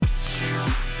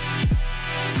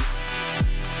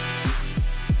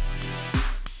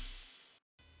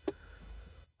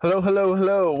Hello, hello,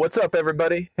 hello. What's up,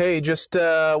 everybody? Hey, just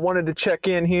wanted to check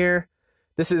in here.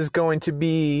 This is going to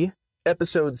be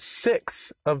episode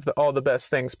 6 of the All the Best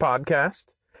Things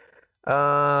podcast.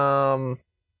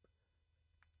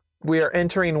 We are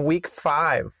entering week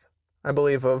 5, I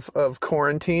believe, of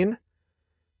quarantine.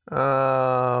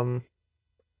 Not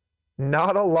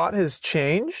a lot has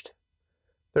changed.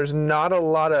 There's not a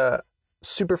lot of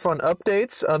super fun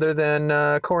updates other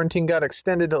than quarantine got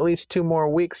extended at least 2 more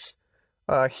weeks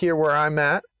here where I'm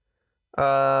at.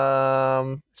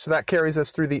 So that carries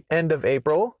us through the end of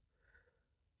April.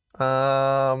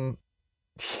 Yeah,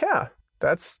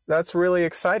 that's really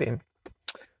exciting.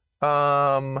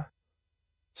 So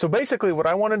basically what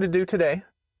I wanted to do today,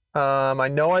 I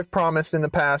know I've promised in the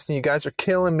past and you guys are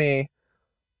killing me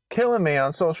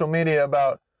on social media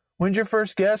about when's your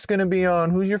first guest going to be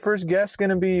on? Who's your first guest going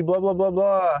to be? Blah, blah, blah,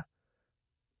 blah.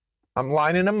 I'm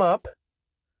lining them up.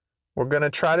 We're going to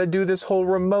try to do this whole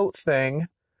remote thing.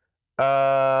 We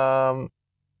want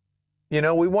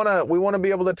to be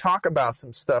able to talk about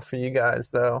some stuff for you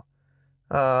guys though.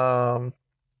 Yeah.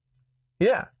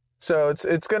 So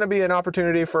it's going to be an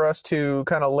opportunity for us to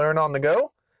kind of learn on the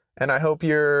go, and I hope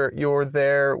you're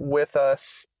there with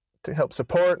us to help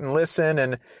support and listen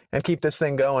and keep this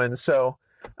thing going. So,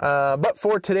 but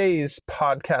for today's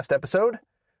podcast episode,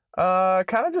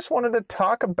 kind of just wanted to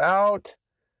talk about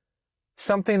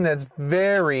something that's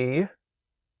very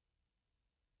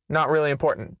not really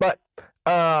important, but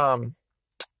as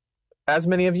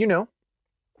many of you know,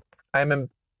 I'm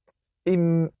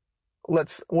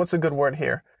what's a good word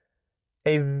here?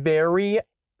 A very,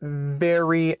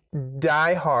 very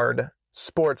diehard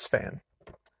sports fan.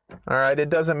 All right, it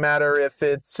doesn't matter if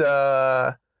it's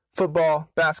football,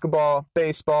 basketball,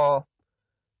 baseball,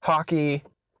 hockey.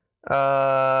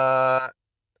 I'll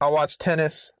watch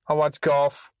tennis. I'll watch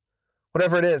golf.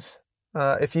 Whatever it is,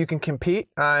 if you can compete,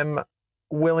 I'm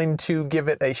willing to give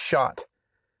it a shot.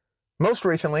 Most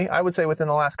recently, I would say within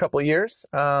the last couple of years,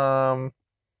 I've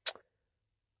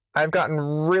gotten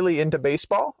really into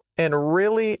baseball and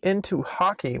really into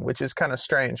hockey, which is kind of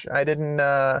strange. I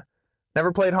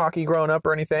never played hockey growing up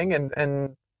or anything,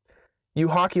 and you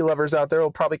hockey lovers out there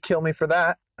will probably kill me for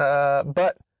that.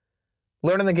 But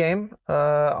learning the game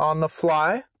on the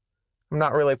fly, I'm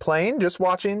not really playing, just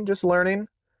watching, just learning.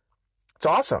 It's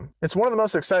awesome. It's one of the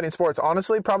most exciting sports.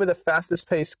 Honestly, probably the fastest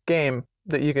paced game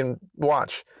that you can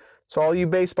watch. So all you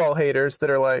baseball haters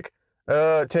that are like,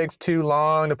 oh, it takes too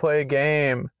long to play a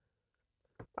game.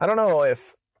 I don't know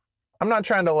if I'm not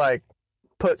trying to like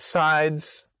put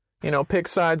sides, pick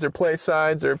sides or play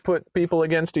sides or put people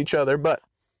against each other, but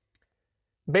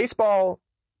baseball,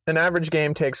 an average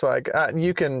game takes like,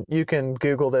 you can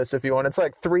Google this if you want. It's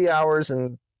like 3 hours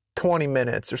and 20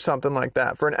 minutes or something like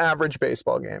that for an average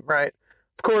baseball game, right?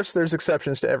 Of course, there's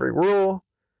exceptions to every rule.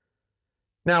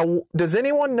 Now, does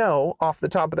anyone know off the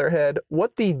top of their head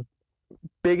what the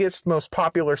biggest, most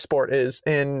popular sport is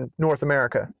in North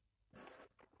America?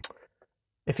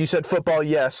 If you said football,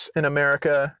 yes, in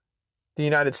America, the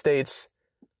United States,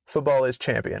 football is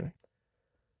champion.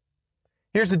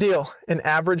 Here's the deal. An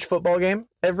average football game,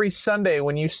 every Sunday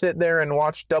when you sit there and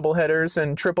watch double headers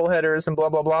and triple headers and blah,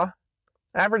 blah, blah,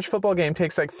 average football game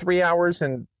takes like 3 hours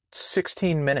and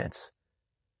 16 minutes.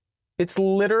 It's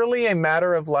literally a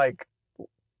matter of like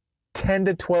 10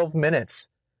 to 12 minutes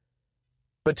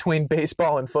between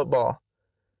baseball and football.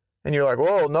 And you're like,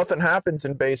 whoa, nothing happens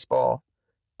in baseball.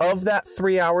 Of that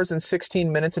 3 hours and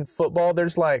 16 minutes in football,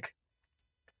 there's like,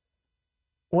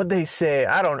 what'd they say?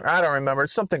 I don't remember.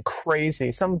 It's something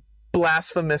crazy, some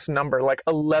blasphemous number, like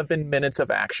 11 minutes of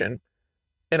action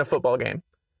in a football game.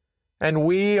 And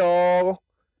we all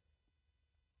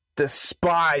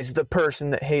despise the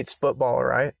person that hates football,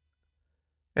 right?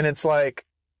 And it's like,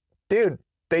 dude,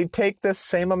 they take the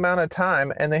same amount of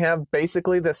time and they have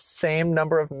basically the same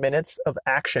number of minutes of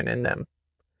action in them.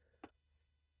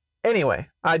 Anyway,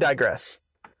 I digress.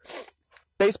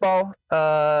 Baseball,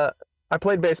 I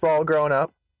played baseball growing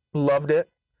up, loved it.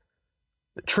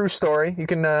 True story, you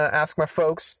can ask my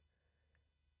folks.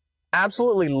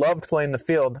 Absolutely loved playing the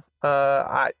field.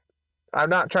 I'm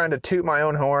not trying to toot my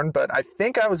own horn, but I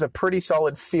think I was a pretty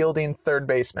solid fielding third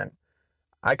baseman.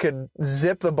 I could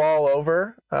zip the ball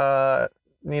over, over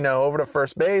to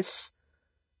first base.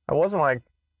 I wasn't like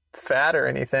fat or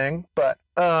anything, but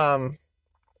I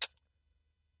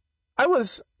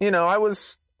was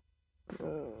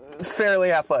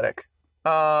fairly athletic.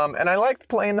 And I liked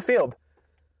playing the field.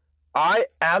 I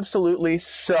absolutely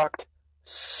sucked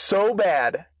so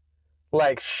bad,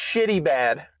 like shitty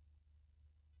bad,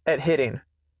 at hitting.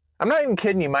 I'm not even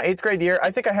kidding you. My 8th grade year, I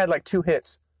think I had like 2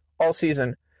 hits all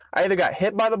season. I either got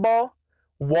hit by the ball,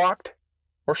 walked,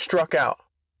 or struck out.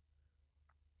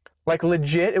 Like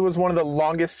legit, it was one of the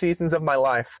longest seasons of my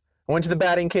life. I went to the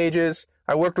batting cages.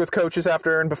 I worked with coaches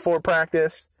after and before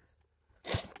practice.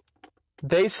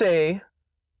 They say,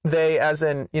 they as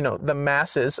in, the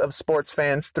masses of sports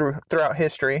fans throughout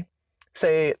history,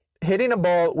 say hitting a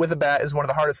ball with a bat is one of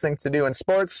the hardest things to do in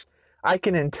sports. I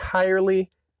can entirely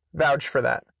vouch for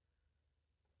that.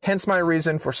 Hence my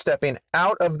reason for stepping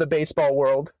out of the baseball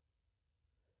world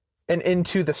and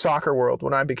into the soccer world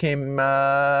when I became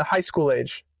high school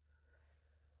age.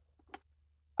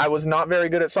 I was not very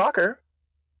good at soccer,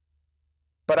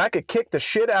 but I could kick the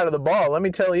shit out of the ball. Let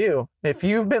me tell you, if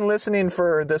you've been listening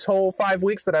for this whole 5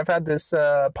 weeks that I've had this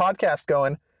podcast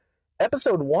going,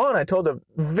 episode 1, I told a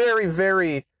very,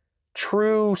 very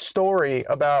true story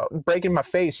about breaking my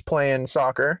face playing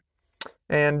soccer.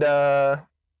 And that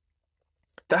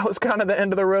was kind of the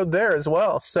end of the road there as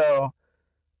well. So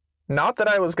not that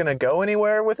I was going to go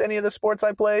anywhere with any of the sports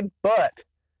I played, but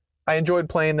I enjoyed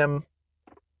playing them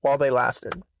while they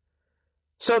lasted.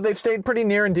 So they've stayed pretty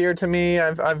near and dear to me.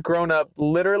 I've grown up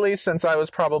literally since I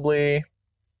was probably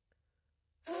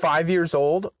 5 years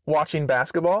old watching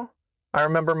basketball. I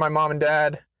remember my mom and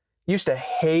dad used to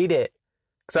hate it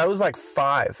because I was like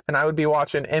 5 and I would be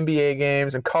watching NBA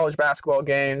games and college basketball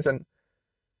games, and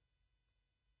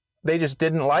they just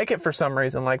didn't like it for some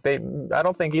reason. Like I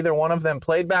don't think either one of them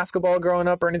played basketball growing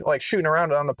up or anything, like shooting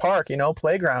around on the park,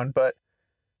 playground, but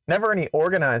never any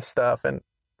organized stuff. And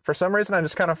for some reason, I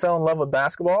just kind of fell in love with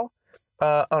basketball.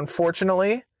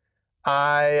 Unfortunately,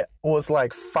 I was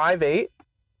like 5'8"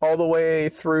 all the way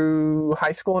through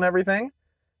high school and everything.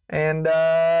 And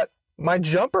my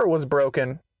jumper was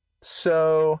broken.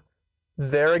 So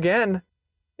there again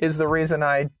is the reason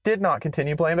I did not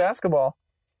continue playing basketball.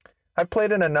 I've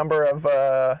played in a number of,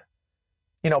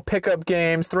 pickup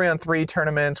games, 3-on-3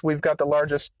 tournaments. We've got the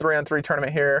largest 3-on-3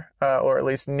 tournament here, or at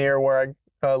least near where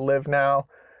I live now.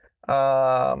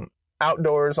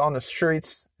 Outdoors on the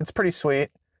streets. It's pretty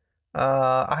sweet.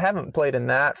 I haven't played in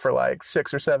that for like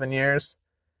 6 or 7 years.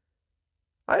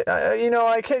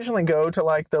 I occasionally go to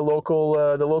like the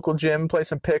local gym, play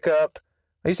some pickup.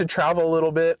 I used to travel a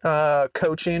little bit,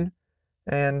 coaching,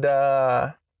 and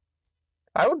I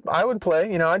would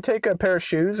play. I'd take a pair of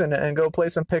shoes and go play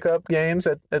some pickup games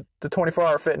at the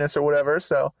 24-hour fitness or whatever.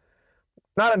 So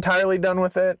not entirely done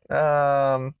with it.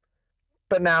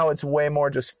 But now it's way more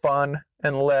just fun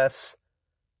and less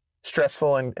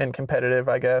stressful and competitive,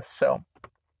 I guess. So,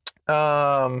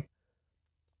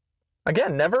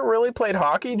 again, never really played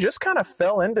hockey. Just kind of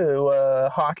fell into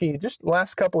hockey just the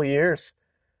last couple of years.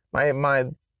 My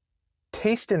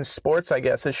taste in sports, I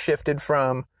guess, has shifted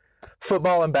from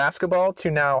football and basketball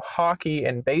to now hockey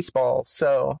and baseball.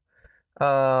 So,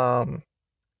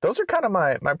 those are kind of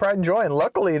my pride and joy. And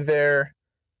luckily, they're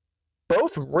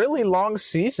both really long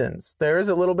seasons. There is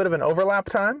a little bit of an overlap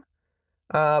time,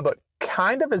 but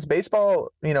kind of as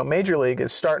baseball, Major League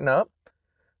is starting up,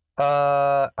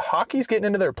 hockey's getting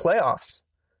into their playoffs.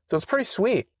 So it's pretty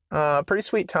sweet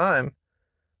time.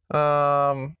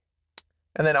 And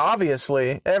then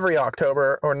obviously every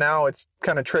October, or now it's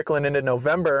kind of trickling into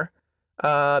November,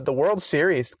 the World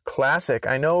Series Classic.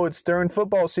 I know it's during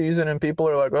football season and people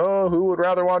are like, oh, who would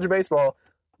rather watch baseball?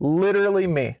 Literally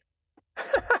me.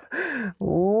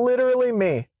 Literally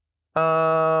me.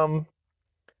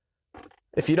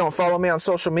 If you don't follow me on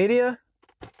social media,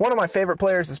 one of my favorite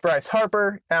players is Bryce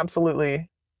Harper. Absolutely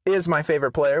is my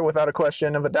favorite player without a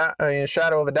question of a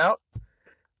shadow of a doubt.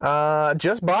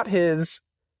 Just bought his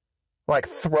like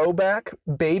throwback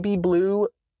baby blue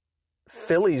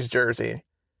Phillies jersey.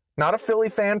 Not a Philly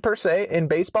fan per se. In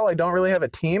baseball, I don't really have a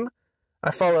team.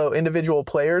 I follow individual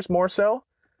players more so.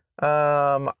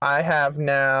 I have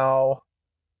now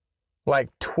like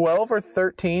 12 or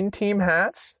 13 team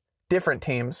hats, different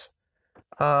teams,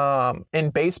 in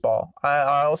baseball.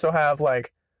 I also have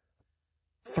like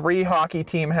 3 hockey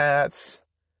team hats,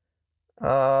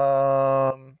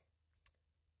 and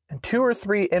 2 or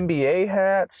 3 NBA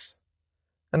hats,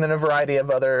 and then a variety of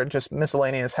other just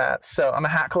miscellaneous hats. So I'm a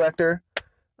hat collector.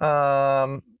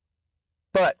 But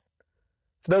for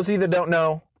those of you that don't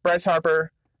know, Bryce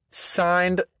Harper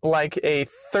signed like a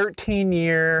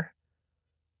 13-year,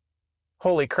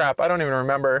 holy crap, I don't even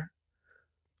remember,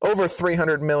 over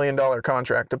 $300 million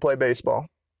contract to play baseball.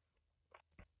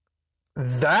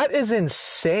 That is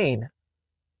insane.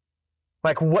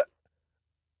 Like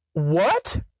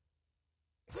what?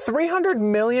 $300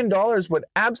 million would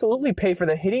absolutely pay for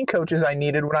the hitting coaches I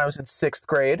needed when I was in 6th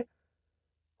grade.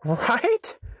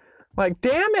 Right? Like,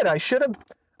 damn it, I should have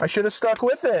stuck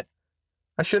with it.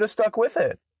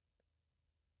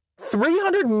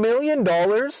 $300 million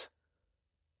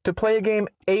to play a game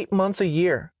 8 months a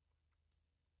year.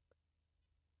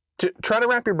 Try to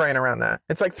wrap your brain around that.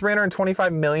 It's like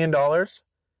 $325 million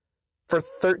for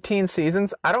 13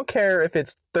 seasons. I don't care if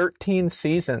it's 13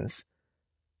 seasons.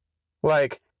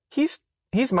 Like, he's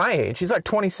my age. He's like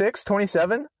 26,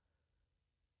 27.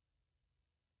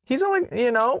 He's only,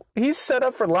 he's set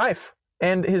up for life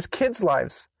and his kids'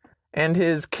 lives and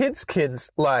his kids'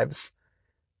 lives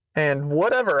and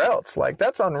whatever else. Like,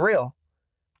 that's unreal.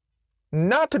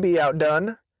 Not to be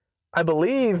outdone, I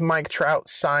believe Mike Trout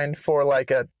signed for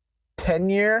like a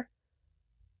 10-year,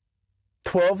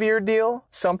 12-year deal,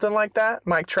 something like that.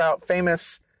 Mike Trout,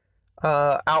 famous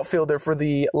outfielder for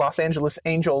the Los Angeles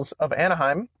Angels of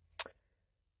Anaheim.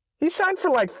 He signed for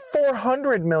like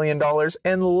 $400 million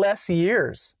in less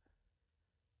years.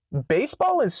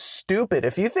 Baseball is stupid.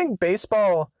 If you think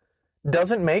baseball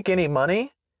doesn't make any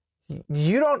money,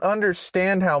 you don't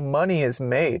understand how money is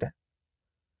made.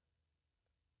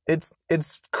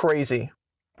 It's crazy.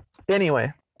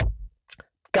 Anyway,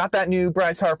 got that new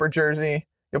Bryce Harper jersey.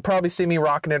 You'll probably see me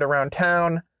rocking it around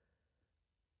town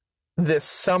this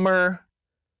summer,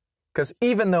 because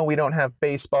even though we don't have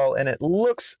baseball and it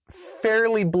looks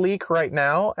fairly bleak right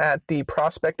now at the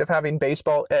prospect of having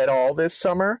baseball at all this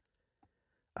summer,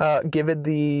 given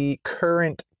the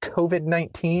current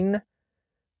COVID-19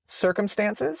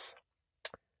 circumstances,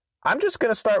 I'm just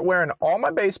going to start wearing all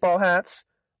my baseball hats,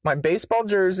 my baseball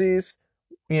jerseys,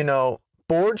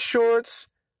 board shorts,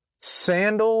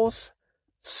 sandals,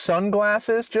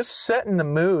 sunglasses, just setting the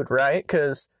mood, right?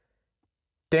 Because,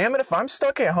 damn it, if I'm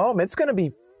stuck at home, it's going to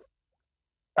be,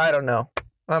 I don't know.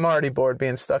 I'm already bored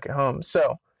being stuck at home.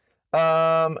 So,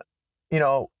 as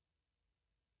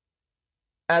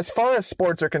far as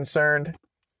sports are concerned,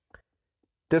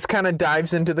 this kind of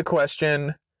dives into the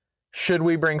question, should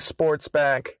we bring sports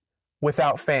back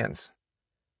without fans?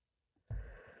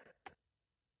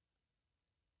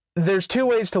 There's two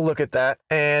ways to look at that.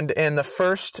 And the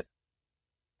first,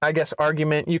 I guess,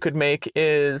 argument you could make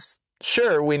is,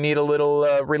 sure, we need a little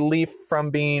relief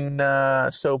from being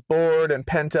so bored and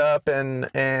pent up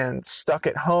and stuck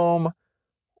at home.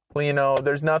 Well,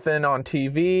 there's nothing on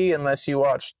TV unless you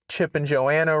watch Chip and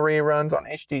Joanna reruns on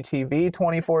HGTV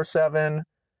 24/7.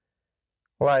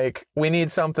 Like, we need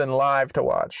something live to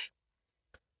watch.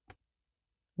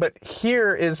 But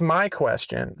here is my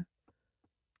question.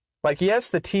 Like, yes,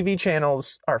 the TV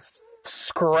channels are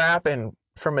scrapping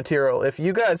for material. If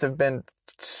you guys have been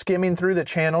skimming through the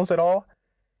channels at all,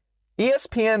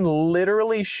 ESPN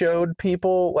literally showed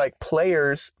people, like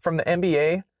players from the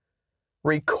NBA,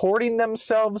 recording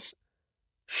themselves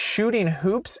shooting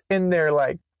hoops in their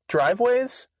like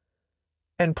driveways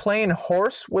and playing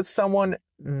horse with someone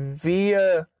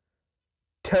via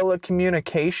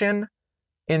telecommunication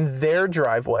in their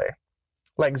driveway.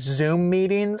 Like Zoom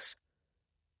meetings,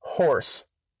 horse.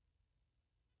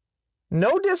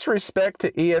 No disrespect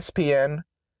to ESPN,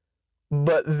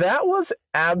 but that was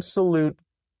absolute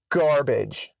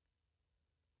garbage.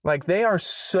 Like, they are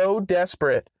so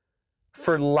desperate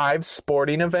for live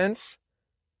sporting events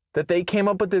that they came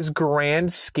up with this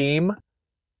grand scheme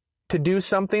to do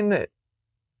something that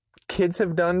kids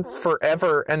have done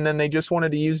forever, and then they just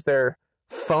wanted to use their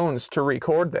phones to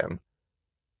record them.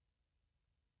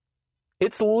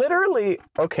 It's literally,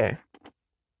 okay,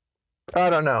 I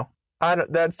don't know.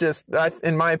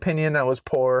 In my opinion, that was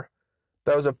poor.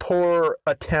 That was a poor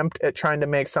attempt at trying to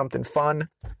make something fun.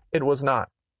 It was not.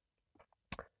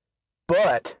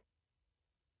 But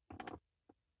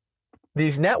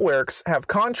these networks have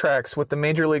contracts with the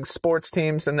major league sports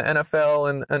teams and the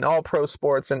NFL and all pro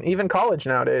sports and even college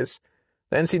nowadays.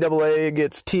 The NCAA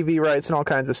gets TV rights and all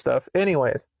kinds of stuff.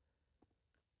 Anyways,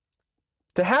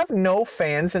 to have no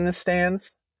fans in the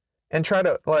stands and try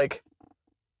to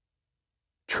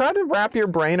wrap your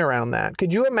brain around that.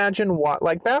 Could you imagine what,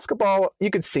 like basketball, you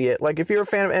could see it. Like if you're a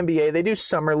fan of NBA, they do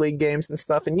summer league games and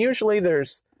stuff. And usually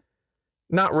there's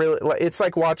not really, it's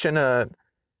like watching an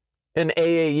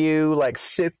AAU, like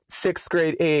sixth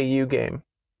grade AAU game,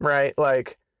 right?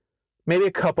 Like maybe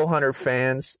a couple hundred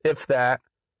fans, if that,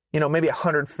 maybe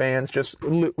 100 fans just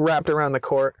wrapped around the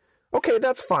court. Okay,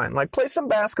 that's fine. Like play some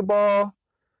basketball,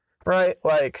 right?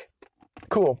 Like,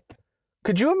 cool.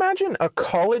 Could you imagine a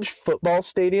college football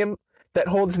stadium that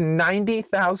holds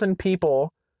 90,000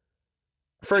 people?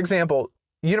 For example,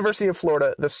 University of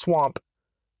Florida, the Swamp,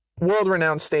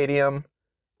 world-renowned stadium.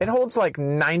 It holds like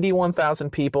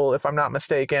 91,000 people, if I'm not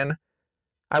mistaken.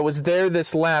 I was there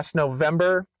this last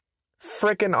November.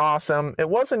 Freaking awesome. It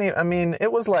wasn't even,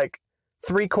 it was like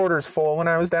 3/4 full when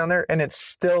I was down there, and it's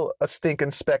still a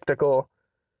stinking spectacle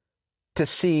to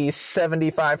see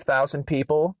 75,000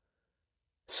 people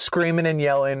screaming and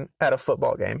yelling at a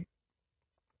football game,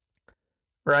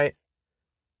 right?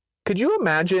 Could you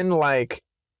imagine, like,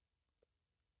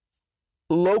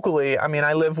 locally, I mean,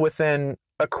 I live within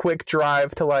a quick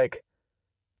drive to, like,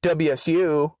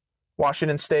 WSU,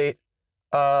 Washington State,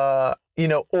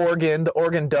 Oregon. The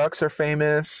Oregon Ducks are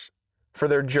famous for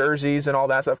their jerseys and all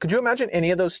that stuff. Could you imagine any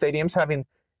of those stadiums having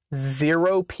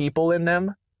 0 people in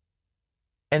them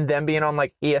and them being on,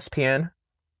 like, ESPN?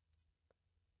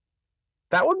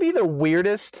 That would be the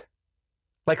weirdest,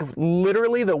 like,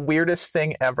 literally the weirdest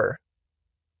thing ever.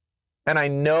 And I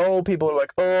know people are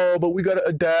like, oh, but we got to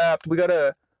adapt. We got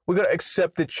to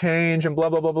accept the change and blah,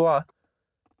 blah, blah, blah.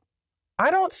 I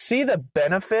don't see the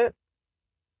benefit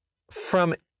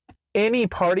from any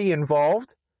party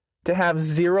involved to have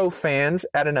 0 fans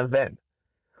at an event.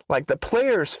 Like, the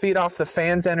players feed off the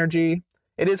fans' energy.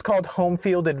 It is called home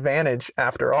field advantage,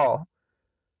 after all.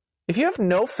 If you have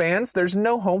no fans, there's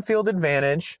no home field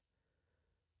advantage.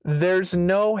 There's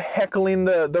no heckling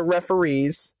the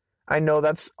referees. I know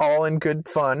that's all in good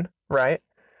fun, right?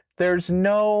 There's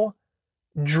no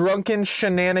drunken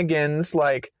shenanigans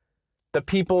like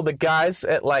the guys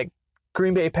at, like,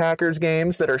 Green Bay Packers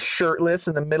games that are shirtless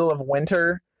in the middle of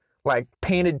winter, like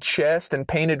painted chest and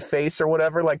painted face or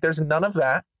whatever. Like, there's none of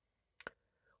that.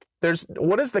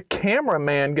 What is the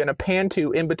cameraman going to pan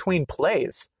to in between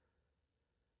plays?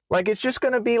 Like, it's just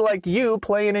going to be like you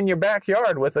playing in your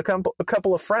backyard with a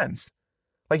couple of friends.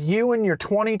 Like, you and your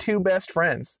 22 best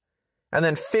friends. And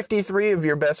then 53 of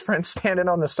your best friends standing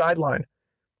on the sideline.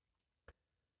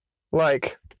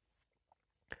 Like,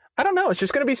 I don't know. It's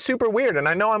just going to be super weird. And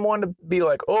I know I'm one to be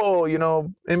like, oh,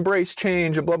 embrace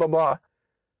change and blah, blah, blah.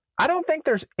 I don't think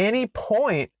there's any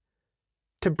point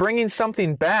to bringing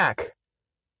something back,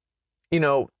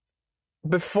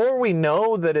 before we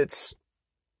know that it's,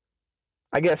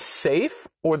 I guess, safe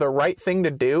or the right thing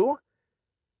to do.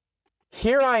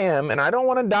 Here I am, and I don't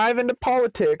want to dive into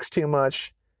politics too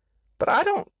much, but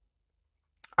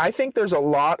I think there's a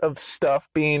lot of stuff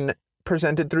being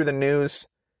presented through the news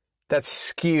that's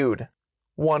skewed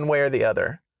one way or the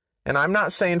other. And I'm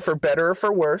not saying for better or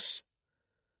for worse,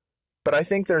 but I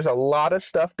think there's a lot of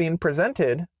stuff being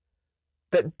presented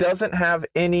that doesn't have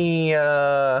any,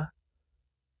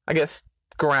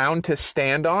 ground to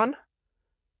stand on.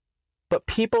 But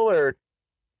people are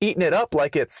eating it up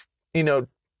like it's, angel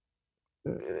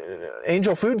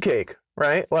food cake,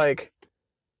 right? Like,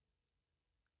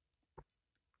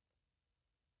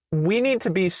 we need to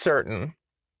be certain,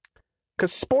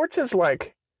 because sports is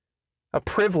like a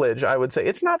privilege, I would say.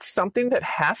 It's not something that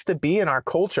has to be in our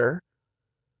culture.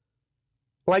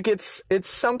 Like, it's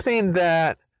something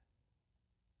that,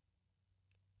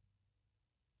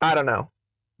 I don't know.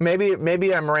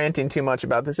 Maybe I'm ranting too much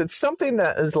about this. It's something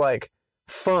that is like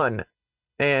fun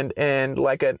and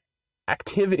like an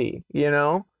activity,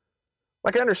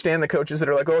 Like, I understand the coaches that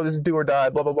are like, oh, this is do or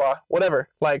die, blah, blah, blah, whatever.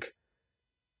 Like,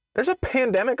 there's a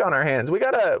pandemic on our hands. We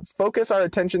got to focus our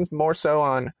attentions more so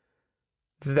on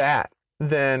that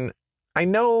than, I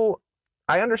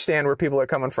understand where people are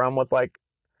coming from with, like,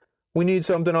 we need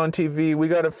something on TV. We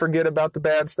got to forget about the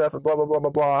bad stuff and blah, blah, blah,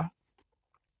 blah, blah.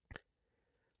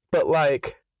 But,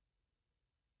 like,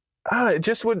 I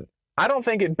don't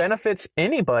think it benefits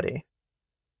anybody.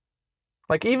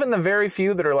 Like, even the very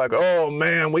few that are like, oh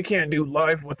man, we can't do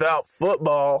life without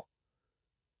football.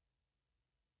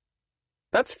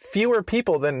 That's fewer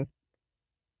people than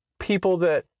people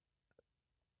that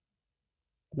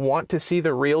want to see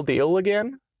the real deal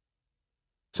again.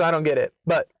 So I don't get it.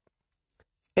 But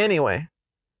anyway,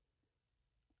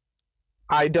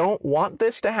 I don't want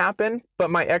this to happen, but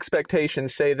my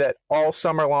expectations say that all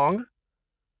summer long,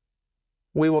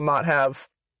 we will not have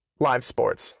live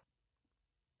sports.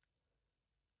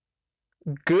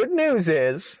 Good news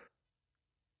is,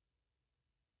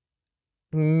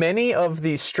 many of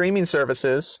the streaming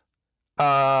services,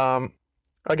 again,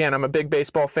 I'm a big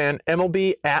baseball fan.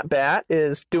 MLB At Bat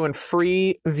is doing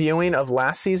free viewing of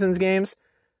last season's games.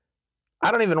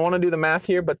 I don't even want to do the math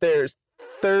here, but there's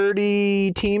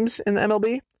 30 teams in the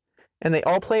MLB, and they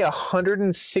all play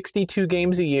 162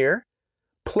 games a year,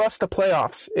 plus the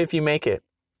playoffs if you make it.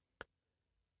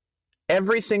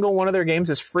 Every single one of their games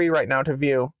is free right now to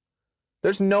view.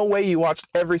 There's no way you watched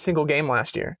every single game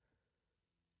last year.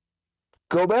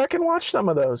 Go back and watch some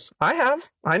of those. I have.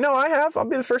 I know I have. I'll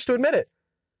be the first to admit it.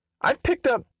 I've picked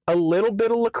up a little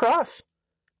bit of lacrosse.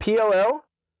 PLL,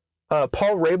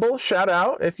 Paul Rabel, shout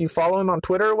out if you follow him on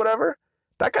Twitter or whatever.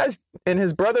 That guy's and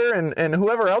his brother and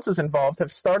whoever else is involved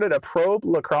have started a pro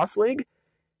lacrosse league.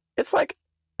 It's like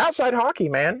outside hockey,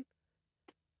 man.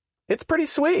 It's pretty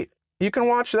sweet. You can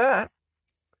watch that.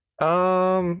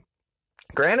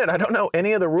 Granted, I don't know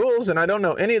any of the rules and I don't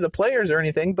know any of the players or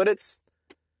anything, but it's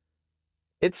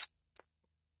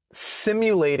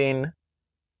simulating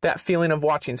that feeling of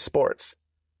watching sports,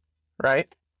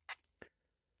 right?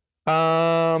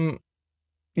 March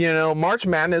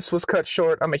Madness was cut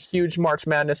short. I'm a huge March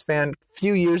Madness fan. A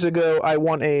few years ago,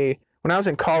 when I was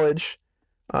in college,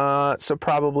 so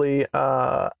probably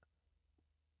 7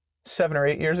 or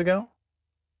 8 years ago,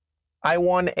 I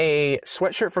won a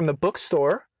sweatshirt from the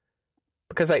bookstore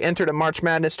because I entered a March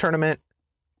Madness tournament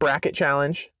bracket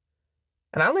challenge.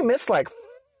 And I only missed like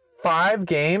 5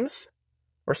 games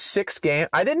or 6 games.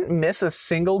 I didn't miss a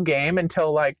single game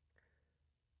until like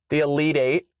the Elite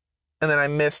Eight. And then I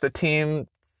missed a team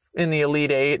in the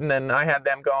Elite Eight, and then I had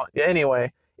them go.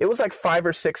 Anyway, it was like 5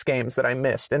 or 6 games that I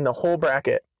missed in the whole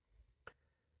bracket.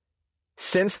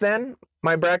 Since then,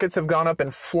 my brackets have gone up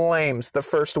in flames the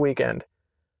first weekend.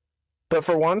 But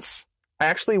for once, I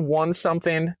actually won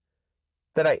something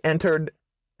that I entered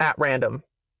at random.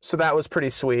 So that was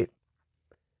pretty sweet.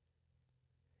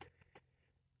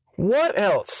 What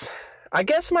else? I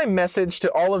guess my message to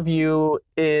all of you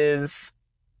is,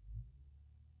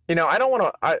 I don't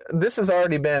want to, this has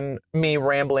already been me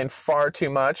rambling far too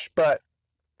much, but,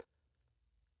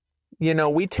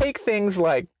 we take things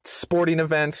like sporting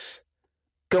events,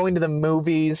 going to the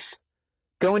movies,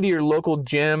 going to your local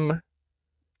gym,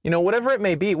 whatever it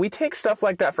may be, we take stuff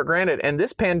like that for granted. And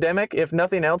this pandemic, if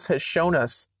nothing else, has shown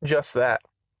us just that.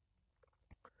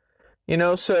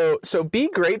 So be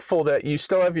grateful that you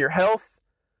still have your health.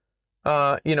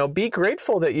 Be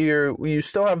grateful that you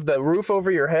still have the roof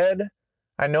over your head.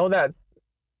 I know that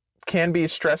can be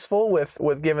stressful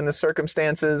with given the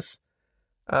circumstances,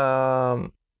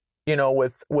 with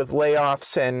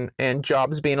layoffs and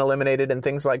jobs being eliminated and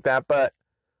things like that. But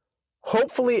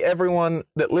hopefully everyone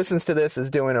that listens to this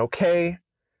is doing okay.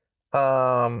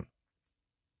 I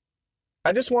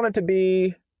just want it to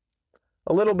be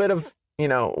a little bit of,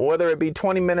 whether it be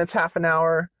 20 minutes, half an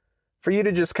hour, for you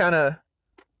to just kind of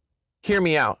hear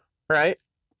me out, right?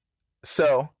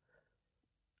 So,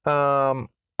 I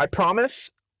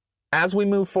promise as we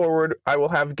move forward, I will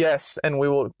have guests and we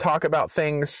will talk about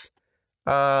things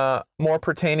more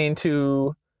pertaining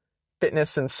to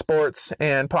fitness and sports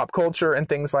and pop culture and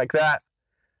things like that.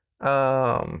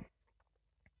 But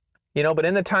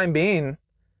in the time being,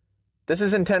 this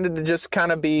is intended to just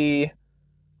kind of be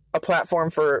a platform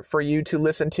for you to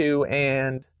listen to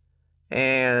and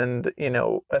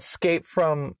escape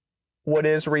from what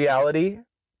is reality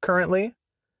currently.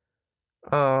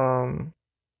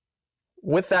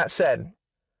 With that said, I'm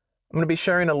going to be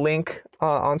sharing a link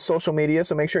on social media,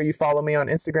 so make sure you follow me on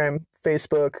Instagram,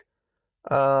 Facebook.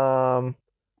 I'm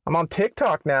on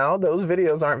TikTok now. Those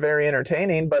videos aren't very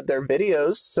entertaining, but they're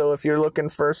videos. So if you're looking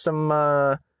for some,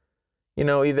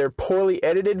 either poorly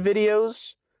edited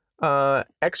videos,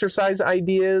 exercise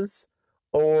ideas,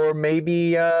 or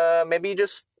maybe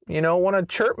just, want to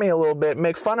chirp me a little bit,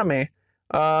 make fun of me,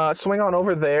 swing on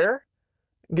over there.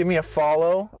 Give me a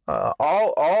follow.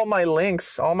 All my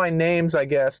links, all my names, I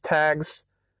guess, tags,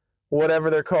 whatever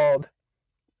they're called,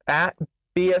 at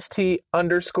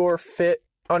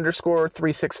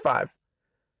BST_fit_365.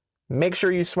 Make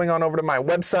sure you swing on over to my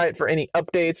website for any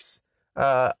updates,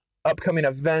 upcoming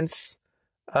events.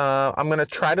 I'm going to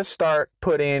try to start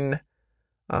putting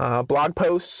blog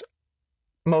posts,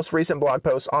 most recent blog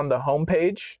posts on the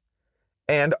homepage.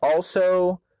 And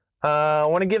also, I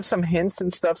want to give some hints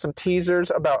and stuff, some teasers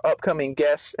about upcoming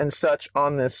guests and such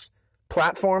on this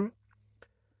platform.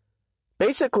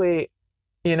 Basically,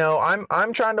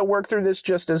 I'm trying to work through this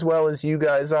just as well as you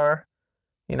guys are.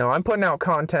 I'm putting out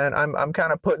content. I'm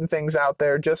kind of putting things out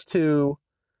there just to,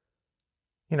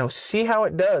 see how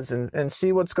it does and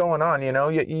see what's going on.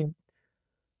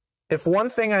 If one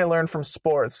thing I learned from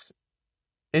sports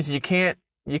is you can't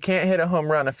hit a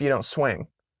home run if you don't swing,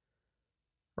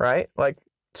 right? Like,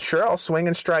 sure, I'll swing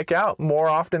and strike out more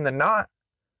often than not.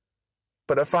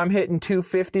 But if I'm hitting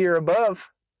 250 or above,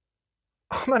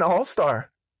 I'm an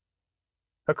all-star,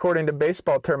 according to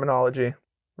baseball terminology,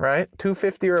 right?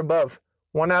 250 or above,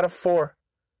 1 out of 4.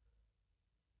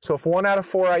 So if 1 out of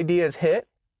 4 ideas hit,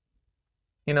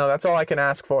 that's all I can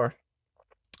ask for.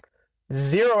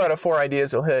 0 out of 4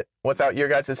 ideas will hit without your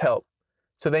guys' help.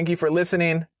 So thank you for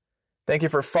listening. Thank you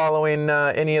for following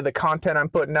any of the content I'm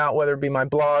putting out, whether it be my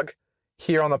blog,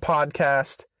 here on the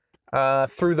podcast,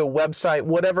 through the website,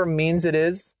 whatever means it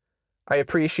is. I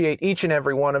appreciate each and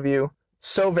every one of you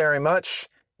so very much.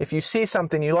 If you see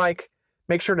something you like,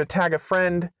 make sure to tag a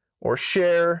friend or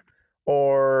share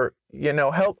or,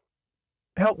 help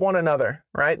one another,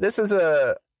 right? This is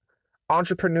a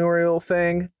entrepreneurial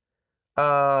thing.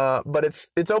 But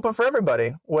it's open for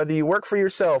everybody, whether you work for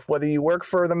yourself, whether you work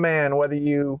for the man, whether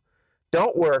you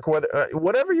don't work,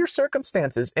 whatever your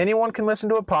circumstances. Anyone can listen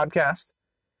to a podcast.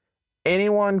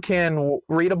 Anyone can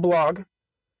read a blog.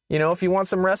 You know, if you want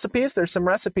some recipes, there's some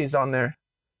recipes on there.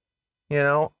 You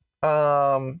know,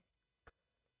 I'm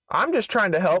just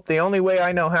trying to help the only way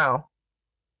I know how.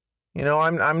 You know,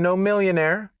 I'm no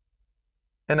millionaire,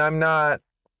 and I'm not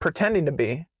pretending to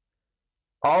be.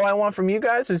 All I want from you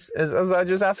guys is I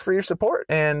just ask for your support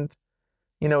and,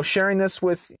 you know, sharing this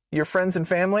with your friends and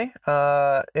family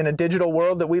in a digital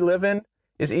world that we live in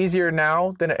is easier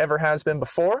now than it ever has been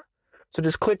before. So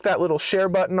just click that little share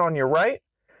button on your right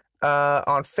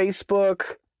on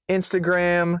Facebook,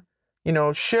 Instagram, you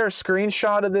know, share a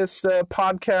screenshot of this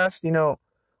podcast, you know,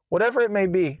 whatever it may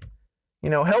be, you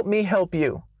know, help me help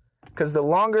you. Because the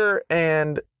longer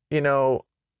and, you know,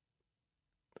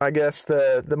 I guess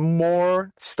the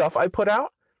more stuff I put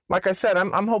out, like I said,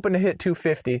 I'm hoping to hit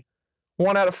 250,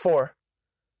 1 out of 4.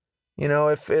 You know,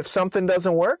 if something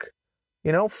doesn't work,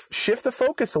 you know, shift the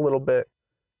focus a little bit.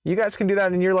 You guys can do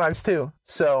that in your lives too.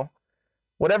 So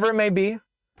whatever it may be,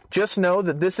 just know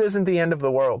that this isn't the end of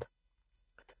the world.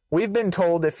 We've been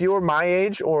told, if you're my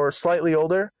age or slightly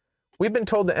older, we've been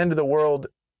told the end of the world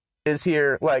is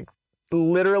here like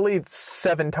literally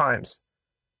 7 times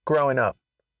growing up.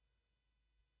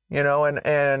 You know,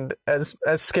 and as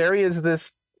scary as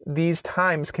these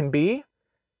times can be,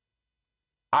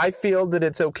 I feel that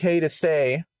it's okay to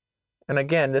say, and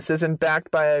again, this isn't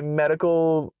backed by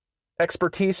medical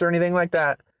expertise or anything like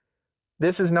that.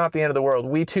 This is not the end of the world.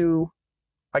 We too,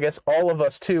 I guess all of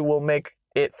us too, will make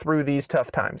it through these tough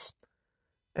times.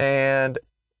 And,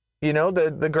 you know,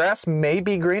 the grass may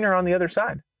be greener on the other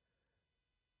side.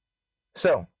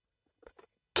 So,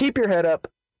 keep your head up,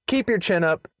 keep your chin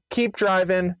up, keep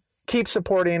driving, keep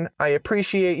supporting. I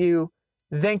appreciate you.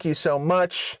 Thank you so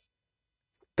much.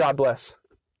 God bless.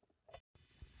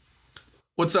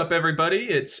 What's up, everybody?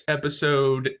 It's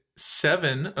episode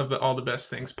 7 of the All the Best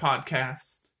Things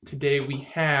podcast. Today we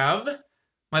have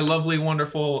my lovely,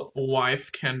 wonderful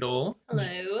wife, Kendall.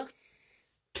 Hello.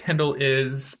 Kendall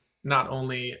is not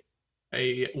only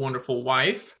a wonderful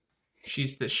wife,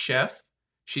 she's the chef.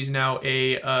 She's now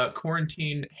a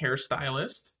quarantine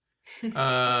hairstylist,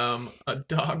 a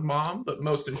dog mom, but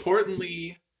most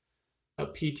importantly, a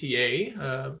PTA,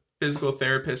 a physical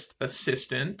therapist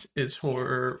assistant is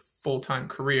her full-time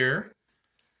career.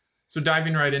 So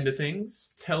diving right into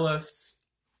things, tell us,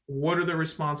 what are the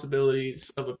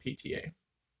responsibilities of a PTA?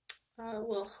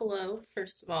 Well, hello,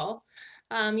 first of all.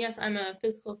 Yes, I'm a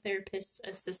physical therapist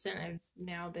assistant. I've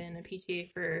now been a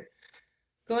PTA for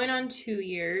going on 2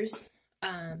 years.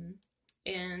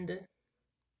 And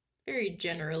very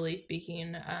generally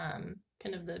speaking,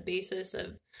 kind of the basis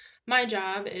of my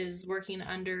job is working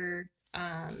under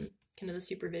kind of the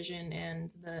supervision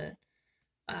and the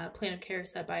plan of care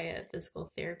set by a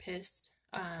physical therapist.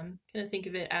 Kind of think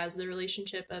of it as the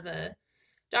relationship of a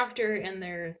doctor and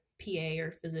their PA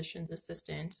or physician's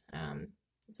assistant.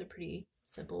 It's a pretty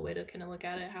simple way to kind of look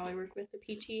at it, how I work with the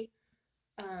PT.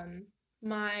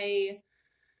 My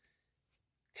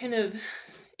kind of,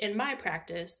 in my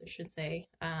practice, I should say,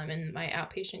 in my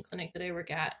outpatient clinic that I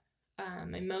work at,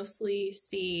 I mostly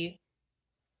see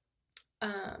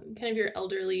kind of your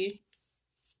elderly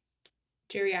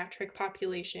geriatric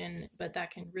population, but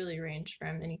that can really range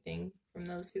from anything from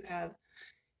those who have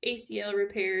ACL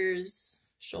repairs,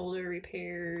 shoulder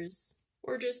repairs,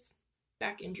 or just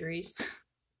back injuries.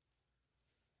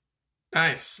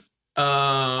 Nice.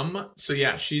 So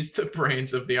yeah, she's the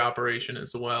brains of the operation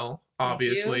as well,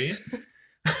 obviously.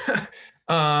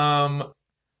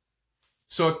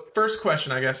 So first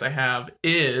question I guess I have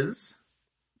is,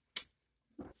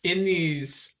 in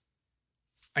these,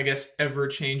 I guess,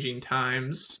 ever-changing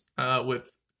times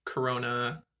with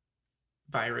coronavirus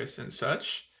and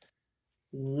such,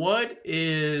 what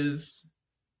is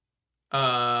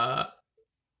a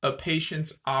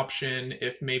patient's option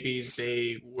if maybe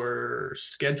they were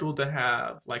scheduled to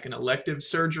have like an elective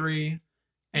surgery,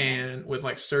 and with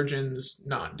like surgeons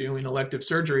not doing elective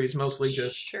surgeries, mostly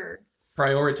just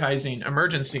prioritizing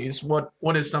emergencies, what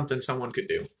is something someone could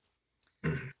do?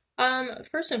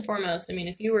 First and foremost, I mean,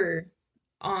 if you were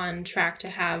on track to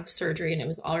have surgery and it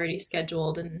was already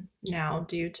scheduled and now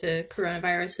due to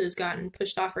coronavirus has gotten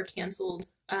pushed off or canceled,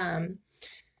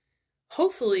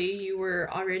 hopefully you were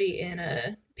already in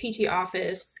a PT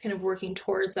office kind of working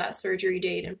towards that surgery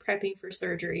date and prepping for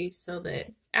surgery so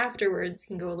that afterwards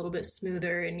can go a little bit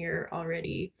smoother and you're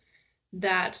already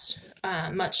that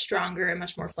much stronger and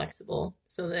much more flexible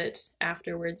so that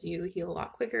afterwards you heal a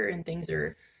lot quicker and things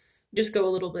are just go a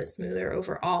little bit smoother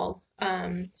overall.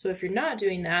 So if you're not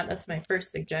doing that, that's my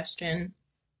first suggestion,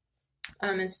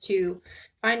 is to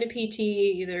find a PT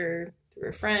either through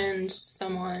a friend,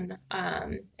 someone,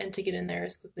 and to get in there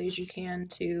as quickly as you can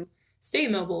to stay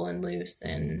mobile and loose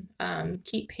and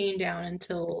keep pain down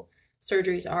until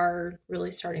surgeries are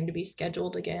really starting to be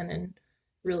scheduled again. And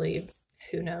really,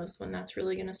 who knows when that's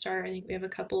really going to start. I think we have a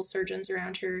couple surgeons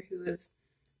around here who have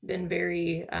been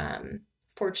very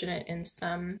fortunate in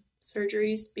some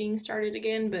surgeries being started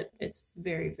again, but it's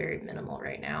very, very minimal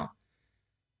right now.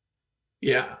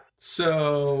 Yeah.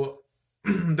 So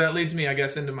that leads me, I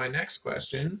guess, into my next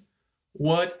question.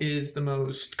 What is the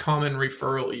most common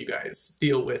referral you guys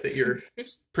deal with at your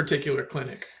particular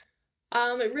clinic?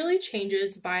 It really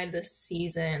changes by the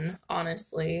season,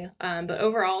 honestly. But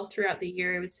overall, throughout the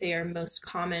year, I would say our most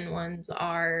common ones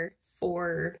are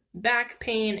for back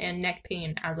pain and neck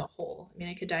pain as a whole. I mean,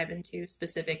 I could dive into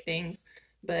specific things,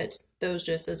 but those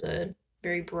just as a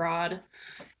very broad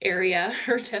area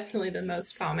are definitely the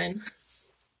most common.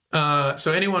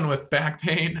 So anyone with back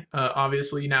pain,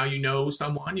 obviously now you know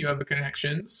someone, you have a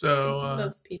connection. So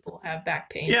Most people have back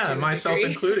pain. yeah, to a myself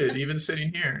degree. included, even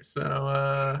sitting here.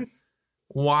 So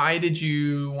why did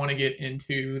you want to get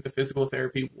into the physical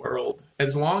therapy world?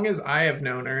 As long as I have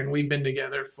known her, and we've been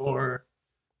together for,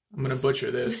 I'm gonna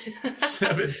butcher this,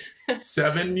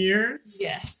 7 years.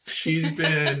 Yes. She's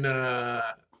been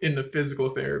in the physical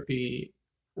therapy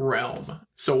realm.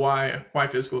 So why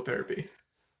physical therapy?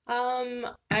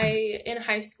 I in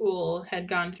high school had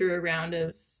gone through a round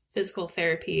of physical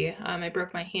therapy. I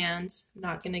broke my hand.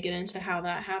 Not going to get into how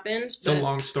that happened. It's a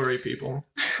long story, people.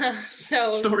 So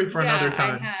Story for another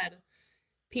time. I had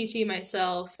PT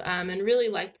myself, and really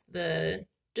liked the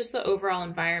overall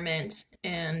environment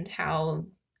and how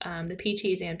the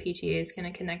PTs and PTAs kind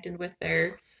of connected with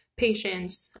their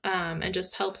patients, and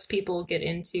just helps people get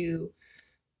into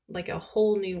like a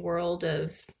whole new world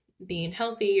of being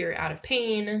healthy or out of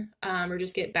pain, or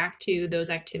just get back to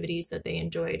those activities that they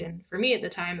enjoyed. And for me at the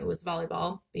time, it was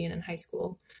volleyball, being in high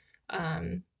school.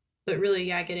 But really,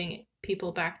 yeah, getting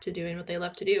people back to doing what they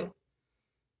love to do.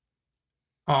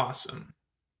 Awesome.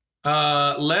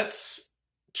 Let's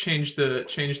change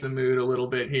the mood a little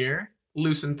bit here.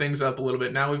 Loosen things up a little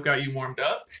bit. Now we've got you warmed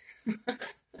up.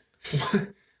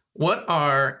 What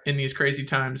are, in these crazy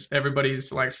times,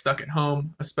 everybody's like stuck at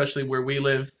home, especially where we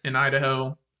live in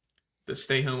Idaho. The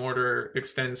stay home order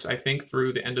extends, I think,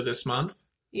 through the end of this month.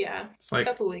 Yeah, it's like a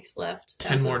couple weeks left.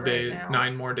 10 more days,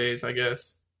 9 more days, I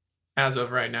guess, as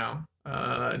of right now.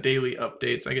 Daily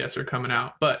updates, I guess, are coming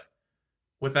out. But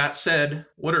with that said,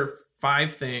 what are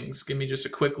 5 things? Give me just a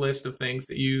quick list of things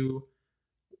that you,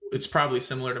 it's probably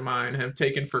similar to mine, have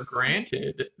taken for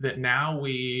granted that now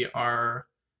our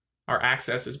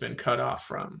access has been cut off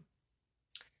from.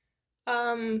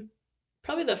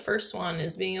 Probably the first one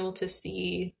is being able to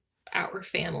see our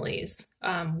families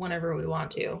whenever we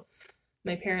want to.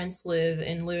 My parents live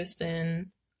in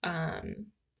Lewiston,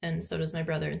 and so does my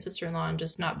brother and sister-in-law, and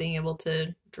just not being able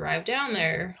to drive down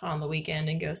there on the weekend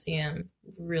and go see them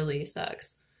really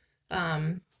sucks.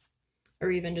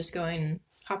 Or even just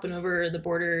hopping over the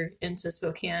border into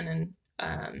Spokane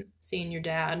and seeing your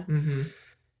dad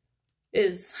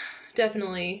is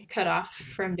definitely cut off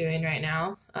from doing right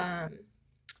now.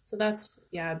 So that's,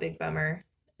 yeah, a big bummer.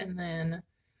 And then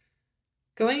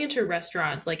going into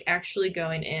restaurants, like actually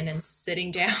going in and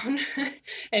sitting down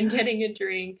and getting a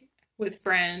drink with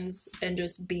friends and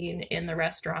just being in the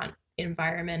restaurant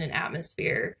environment and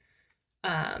atmosphere,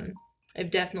 I've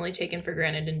definitely taken for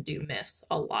granted and do miss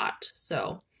a lot.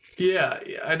 So yeah,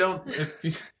 I don't,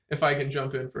 if I can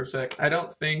jump in for a sec, I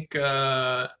don't think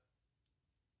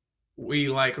we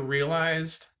like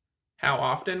realized how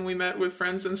often we met with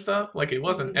friends and stuff. Like it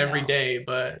wasn't every day,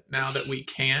 but now that we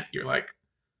can't, you're like,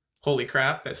 holy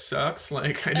crap, that sucks.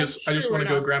 Like I just want to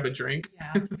go grab a drink.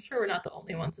 Yeah, I'm sure we're not the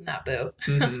only ones in that boat.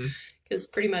 Because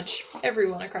pretty much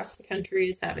everyone across the country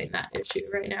is having that issue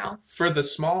right now. For the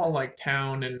small like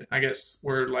town, and I guess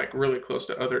we're like really close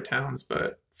to other towns,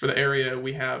 but for the area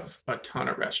we have a ton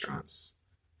of restaurants.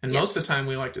 And most of the time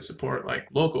we like to support like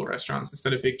local restaurants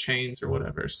instead of big chains or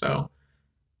whatever. So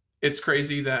it's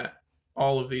crazy that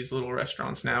all of these little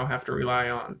restaurants now have to rely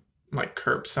on like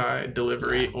curbside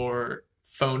delivery or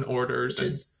phone orders. Which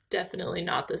is definitely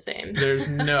not the same. There's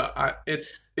no,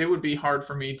 it would be hard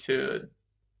for me to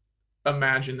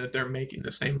imagine that they're making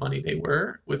the same money they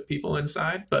were with people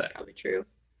inside. But that's probably true.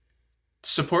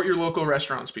 Support your local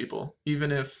restaurants, people,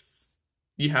 even if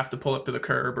you have to pull up to the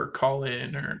curb or call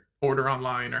in or order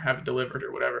online or have it delivered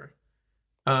or whatever.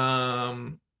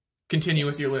 Continue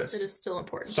with your list. It is still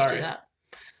important Sorry. to do that.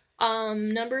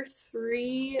 Number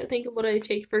three, I think what I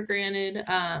take for granted,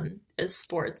 is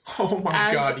sports Oh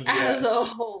my God, as a yes.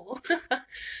 whole.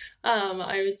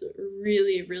 I was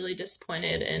really, really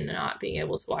disappointed in not being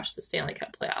able to watch the Stanley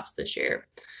Cup playoffs this year.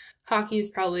 Hockey is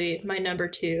probably my number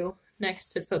two next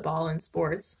to football and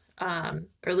sports, or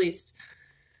at least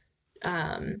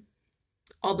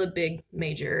all the big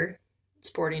major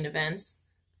sporting events.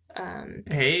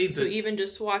 Hey, So even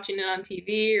just watching it on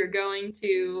TV or going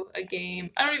to a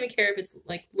game, I don't even care if it's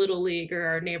like Little League or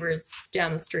our neighbors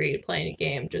down the street playing a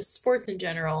game, just sports in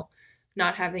general,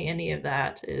 not having any of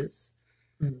that is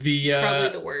the probably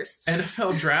the worst.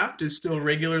 NFL draft is still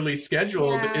regularly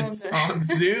scheduled. Yeah, It's but on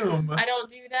Zoom, I don't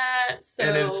do that, so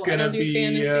and it's I gonna don't do be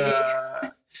fantasy.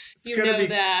 it's You gonna know be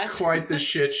that. quite the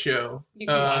shit show. You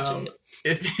can watch it.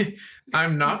 If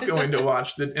I'm not going to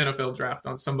watch the NFL draft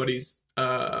on somebody's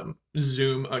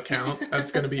Zoom account,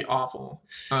 that's going to be awful.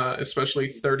 Especially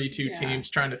 32 Yeah.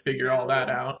 teams trying to figure all that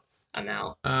out. I'm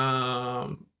out.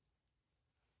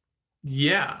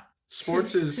 Yeah,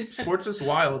 sports is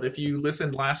wild. If you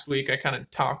listened last week, I kind of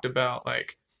talked about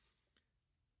like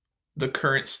the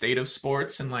current state of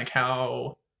sports and like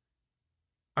how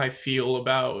I feel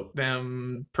about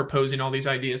them proposing all these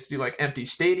ideas to do like empty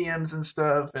stadiums and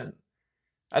stuff, and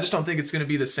I just don't think it's going to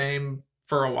be the same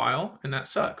for a while, and that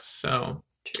sucks. So,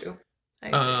 True. I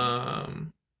agree.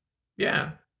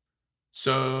 yeah.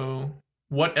 So,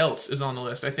 what else is on the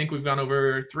list? I think we've gone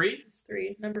over three.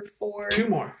 Three. Number four. Two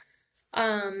more.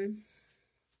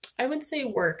 I would say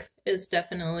work is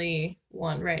definitely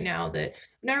one right now that I'm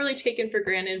not really taken for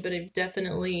granted, but I've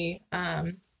definitely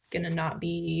gonna not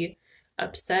be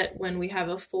upset when we have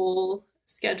a full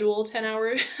schedule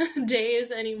 10-hour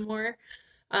days anymore.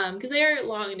 Because they are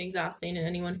long and exhausting, and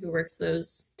anyone who works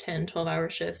those 10, 12-hour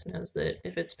shifts knows that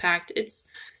if it's packed,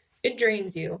 it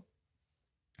drains you.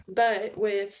 But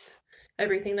with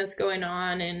everything that's going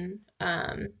on and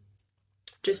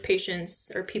just patients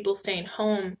or people staying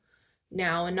home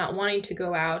now and not wanting to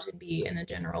go out and be in the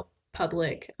general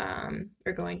public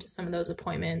or going to some of those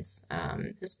appointments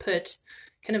has put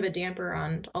kind of a damper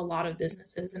on a lot of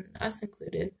businesses, and us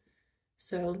included.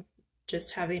 So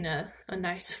just having a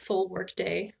nice full work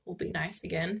day will be nice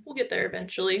again. We'll get there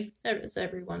eventually, as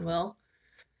everyone will,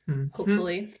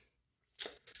 hopefully.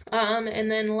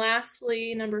 And then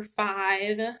lastly, number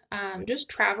five, just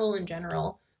travel in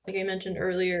general. Like I mentioned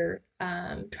earlier,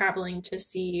 traveling to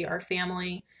see our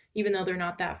family, even though they're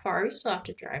not that far, we still have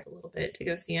to drive a little bit to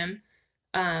go see them.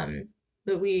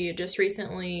 But we just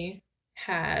recently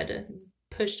had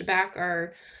pushed back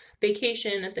our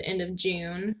vacation at the end of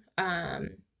June,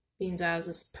 being as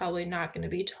it's probably not going to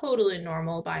be totally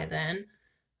normal by then.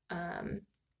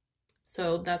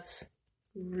 So that's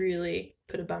really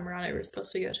put a bummer on it. We were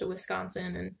supposed to go to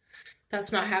Wisconsin, and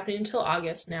that's not happening until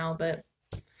August now, but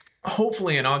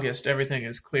hopefully in August everything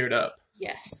is cleared up.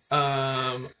 yes.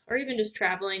 Or even just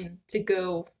traveling to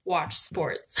go watch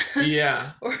sports.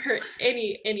 Yeah. Or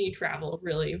any travel,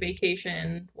 really,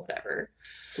 vacation, whatever.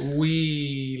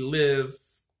 We live,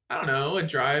 I don't know,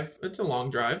 it's a long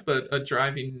drive, but a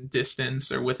driving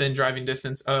distance or within driving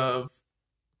distance of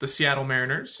the Seattle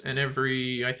Mariners. And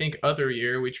every, I think, other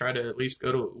year we try to at least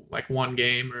go to like one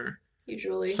game or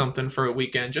usually something for a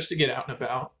weekend just to get out and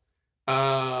about.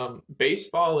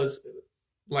 Baseball is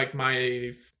like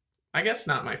I guess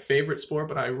not my favorite sport,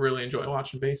 but I really enjoy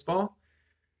watching baseball.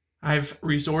 I've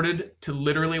resorted to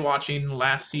literally watching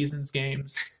last season's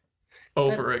games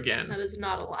over again. That is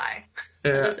not a lie.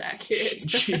 That is accurate.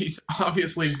 She's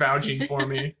obviously vouching for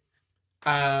me.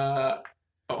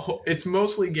 It's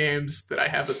mostly games that I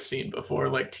haven't seen before,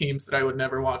 like teams that I would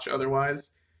never watch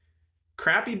otherwise.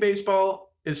 Crappy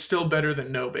baseball is still better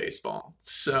than no baseball.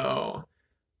 So,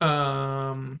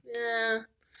 yeah,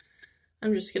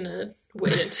 I'm just gonna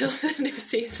wait until the new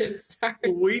season starts.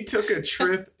 We took a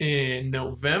trip in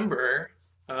November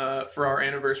for our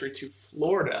anniversary to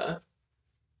Florida.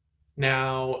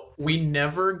 Now, we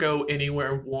never go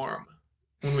anywhere warm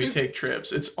when we take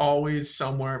trips. It's always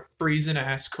somewhere freezing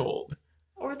ass cold.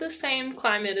 Or the same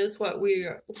climate as what we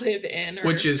live in.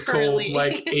 Which is currently. cold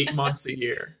like 8 months a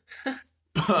year.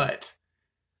 But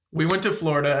we went to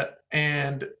Florida,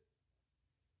 and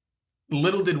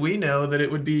little did we know that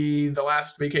it would be the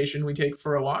last vacation we take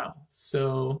for a while.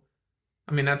 So,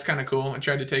 I mean, that's kind of cool. I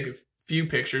tried to take a few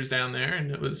pictures down there,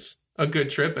 and it was a good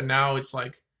trip. And now it's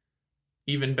like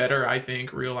even better, I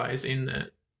think, realizing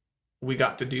that we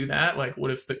got to do that. Like,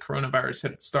 what if the coronavirus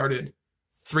had started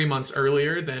 3 months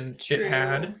earlier than True. it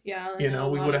had? Yeah, you know,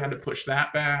 we would have had to push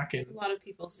that back. And a lot of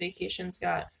people's vacations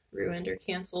got ruined or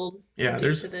canceled yeah,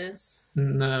 due to this.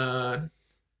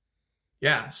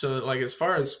 yeah, so like as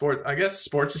far as sports, I guess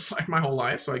sports is like my whole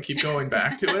life, so I keep going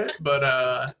back to it.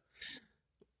 But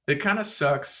it kind of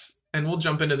sucks, and we'll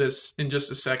jump into this in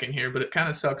just a second here. But it kind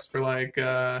of sucks for like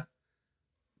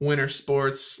winter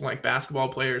sports, like basketball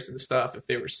players and stuff. If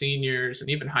they were seniors and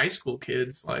even high school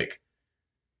kids, like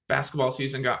basketball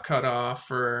season got cut off.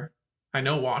 For I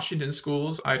know Washington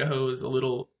schools, Idaho is a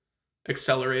little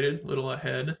accelerated, a little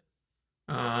ahead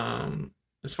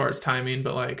as far as timing,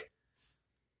 but like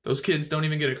those kids don't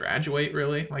even get to graduate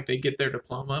really. Like they get their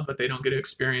diploma, but they don't get to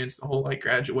experience the whole like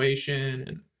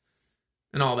graduation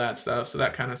and all that stuff. So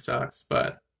that kind of sucks.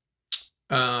 But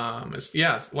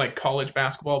it's like college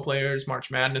basketball players,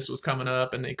 March Madness was coming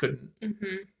up and they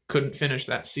couldn't finish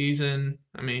that season.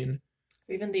 I mean,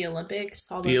 even the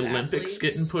Olympics, all the those Olympics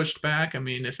athletes. getting pushed back. I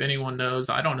mean, if anyone knows,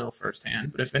 I don't know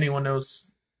firsthand, but if anyone knows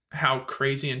how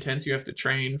crazy intense you have to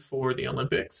train for the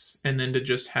Olympics and then to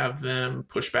just have them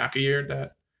push back a year,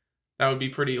 that would be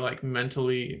pretty like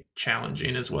mentally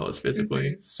challenging as well as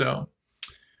physically. So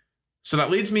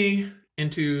that leads me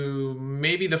into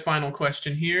maybe the final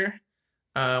question here.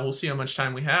 We'll see how much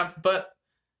time we have, but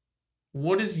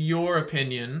what is your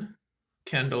opinion,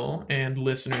 Kendall, and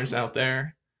listeners out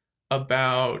there,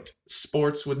 about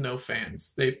sports with no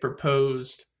fans? They've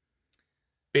proposed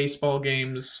baseball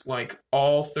games, like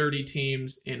all 30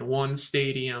 teams in one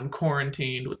stadium,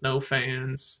 quarantined with no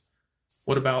fans.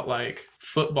 What about like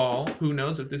football? Who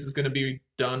knows if this is going to be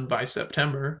done by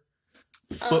September?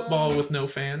 Football with no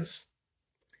fans?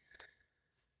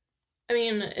 I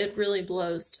mean, it really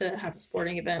blows to have a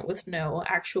sporting event with no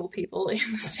actual people in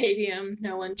the stadium,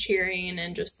 no one cheering,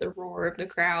 and just the roar of the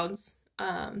crowds.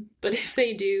 But if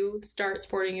they do start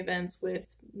sporting events with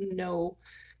no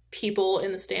people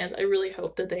in the stands, I really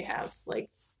hope that they have like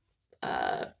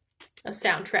a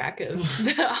soundtrack of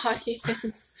the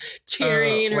audience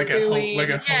cheering or booing. Like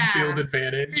a home field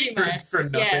advantage for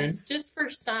nothing. Yes, just for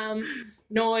some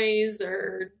noise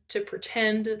or to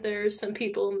pretend that there's some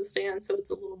people in the stands so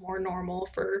it's a little more normal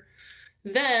for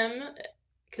them,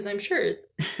 because I'm sure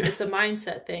it's a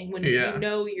mindset thing when you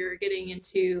know you're getting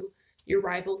into your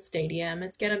rival stadium.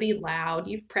 It's going to be loud.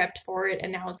 You've prepped for it,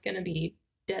 and now it's going to be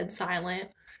dead silent.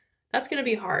 That's going to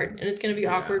be hard, and it's going to be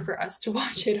awkward for us to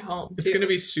watch at home, It's going to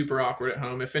be super awkward at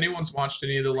home. If anyone's watched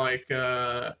any of the, like,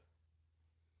 I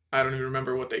don't even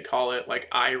remember what they call it, like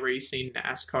iRacing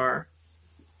NASCAR,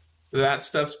 that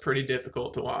stuff's pretty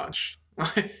difficult to watch.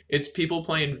 It's people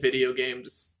playing video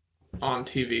games on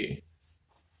TV.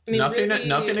 I mean,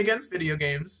 nothing against video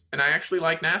games, and I actually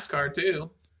like NASCAR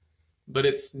too, but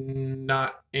it's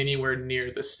not anywhere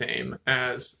near the same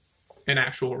as an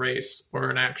actual race or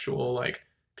an actual, like...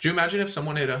 Could you imagine if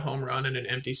someone hit a home run in an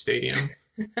empty stadium?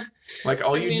 Like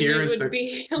all you'd hear is the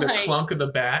clunk of the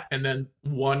bat and then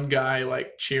one guy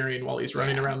like cheering while he's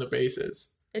running around the bases.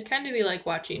 It'd kind of be like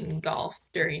watching golf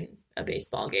during a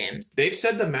baseball game. They've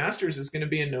said the Masters is going to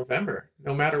be in November,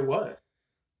 no matter what.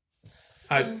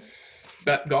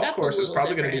 That golf course is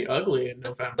probably going to be ugly in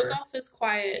November. But golf is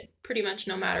quiet pretty much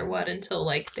no matter what until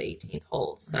like the 18th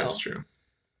hole. So that's true.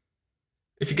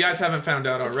 If you guys haven't found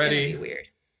out already, it's gonna be weird.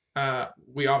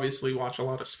 We obviously watch a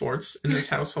lot of sports in this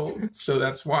household, so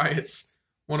that's why it's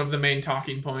one of the main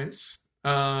talking points.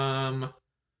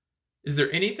 Is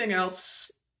there anything else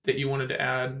that you wanted to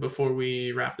add before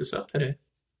we wrap this up today?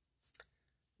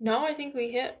 No, I think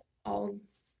we hit all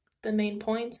the main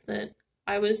points that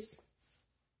I was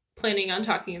planning on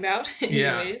talking about anyways.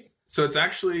 Yeah. So it's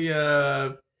actually,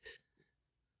 I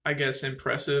guess,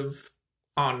 impressive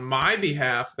on my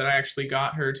behalf that I actually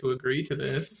got her to agree to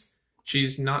this.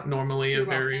 She's not normally a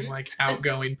very like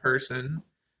outgoing person.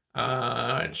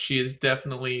 She is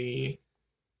definitely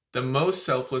the most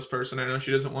selfless person. I know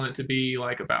she doesn't want it to be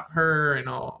like about her and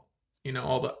all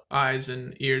the eyes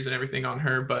and ears and everything on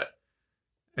her, but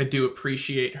I do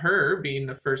appreciate her being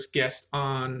the first guest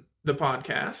on the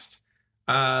podcast.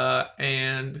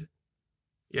 And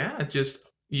yeah, just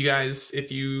you guys,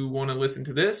 if you want to listen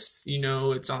to this,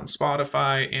 it's on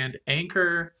Spotify and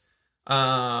Anchor.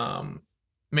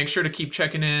 Make sure to keep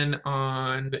checking in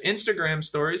on the Instagram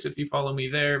stories if you follow me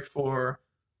there for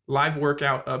live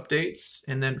workout updates.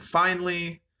 And then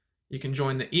finally, you can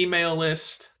join the email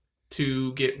list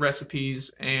to get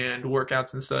recipes and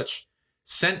workouts and such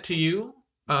sent to you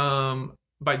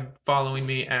by following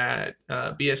me at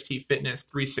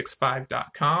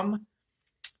bstfitness365.com.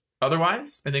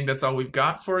 Otherwise, I think that's all we've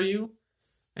got for you.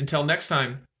 Until next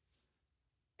time.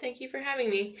 Thank you for having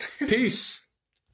me. Peace.